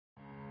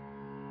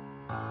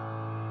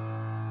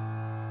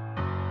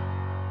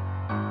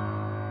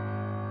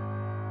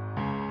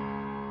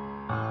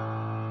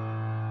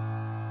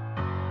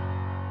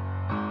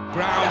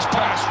Brown's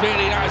pass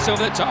really nice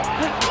over the top.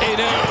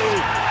 Inu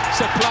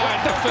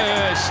supplied the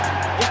first,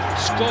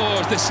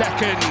 scores the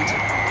second.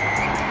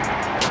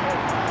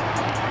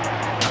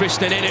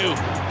 Krisnan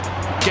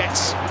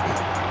gets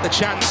the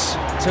chance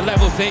to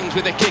level things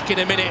with a kick in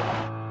a minute.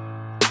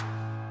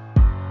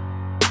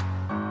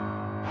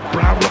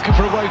 Brown looking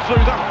for a way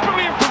through. That's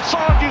brilliant from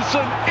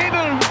Sarginson.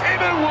 Inu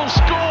will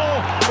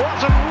score.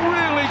 That's a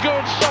really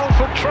good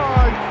Salford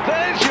try.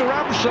 There's your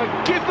answer.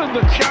 Give them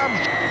the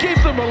chance, give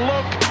them a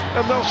look,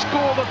 and they'll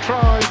score the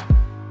try.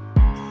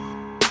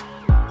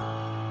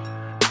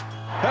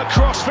 A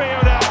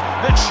crossfielder,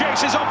 the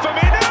chase is on from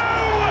Inu!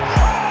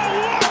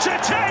 Oh, what a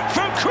take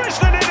from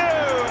Krisnan Inu!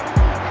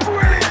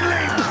 Brilliant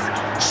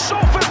leap!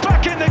 Salford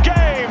back in the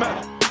game!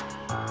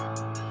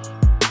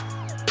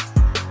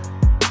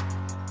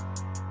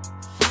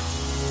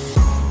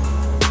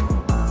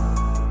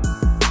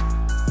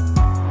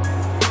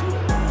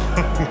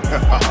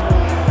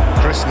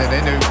 Krisnan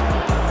Inu,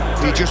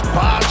 he just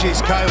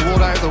barges Kyle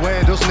Wood out of the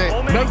way, doesn't he?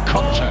 No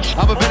contest.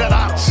 Have a bit of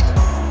that.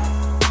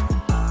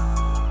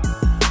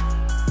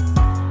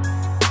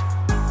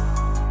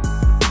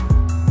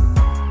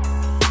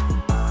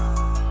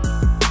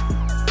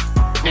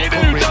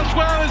 Inu does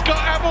well, he's got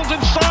Evans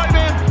inside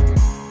him.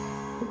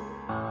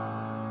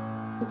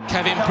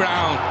 Kevin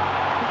Brown,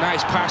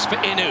 nice pass for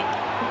Inu.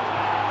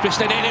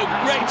 Krisnan Inu,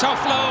 great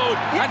offload,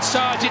 and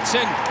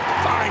Sarginson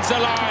finds the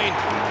line.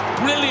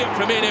 Brilliant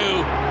from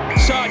Inu.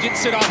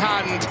 Sarginson on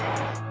hand.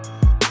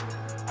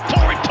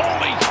 Paulie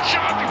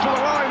charging for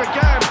the line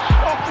again.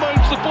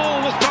 Offloads the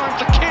ball this time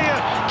to Keir.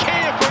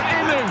 Keir for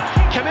Inu.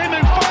 Can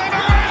Inu find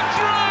a way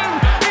through?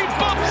 He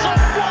bumps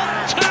up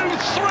 1, 2,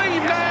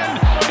 3 men.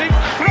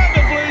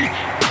 Incredibly,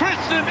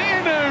 Krisnan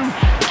Inu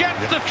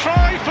gets the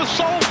try for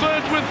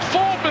Salford with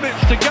 4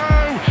 minutes to go.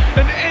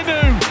 And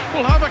Inu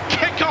will have a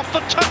kick off the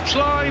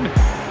touchline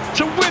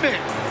to win it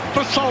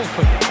for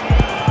Salford.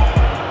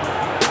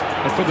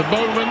 And for the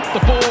moment,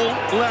 the ball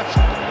left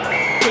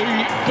the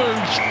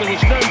booth. There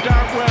was no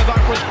doubt where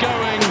that was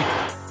going.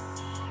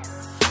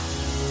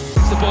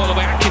 It's the ball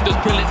away. Akin does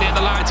brilliantly at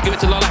the line to give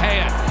it to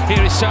Lollahea.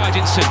 Here is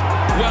Sarginson.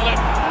 Well up.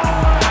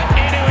 And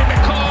Inu in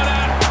the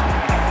corner.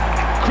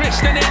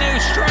 Krisnan Inu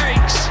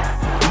strikes.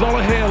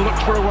 Lollahea looks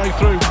for a way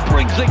through.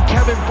 Brings in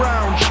Kevin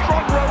Brown.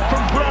 Strong run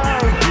from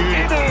Brown.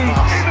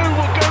 Inu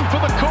will go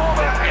for the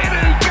corner.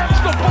 Inu gets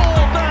the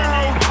ball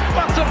down.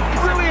 That's a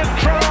brilliant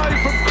try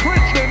from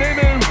Krisnan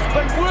Inu.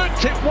 They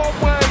worked it one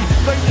way,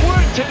 they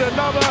worked it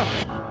another.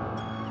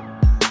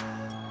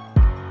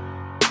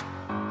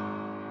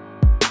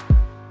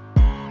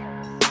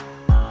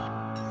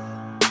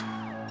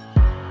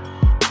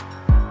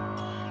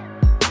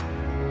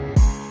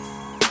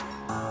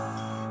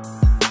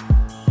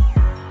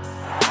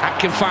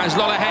 Akin finds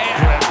Lollahea.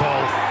 Great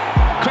ball.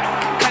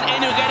 Can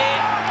Inu get it?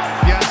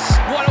 Yes.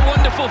 What a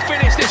wonderful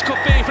finish this could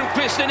be from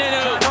Krisnan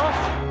Inu.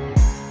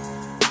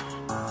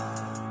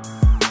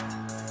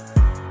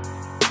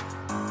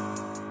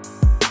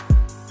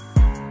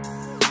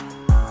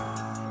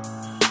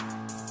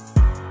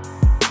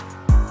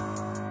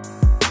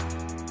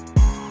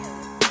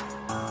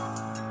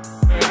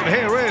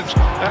 Here is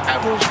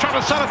Evans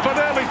trying to set up an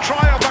early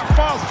try on that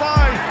far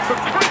side for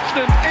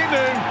Krisnan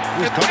Inu.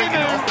 If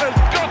Inu has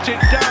got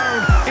it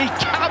down, he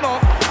cannot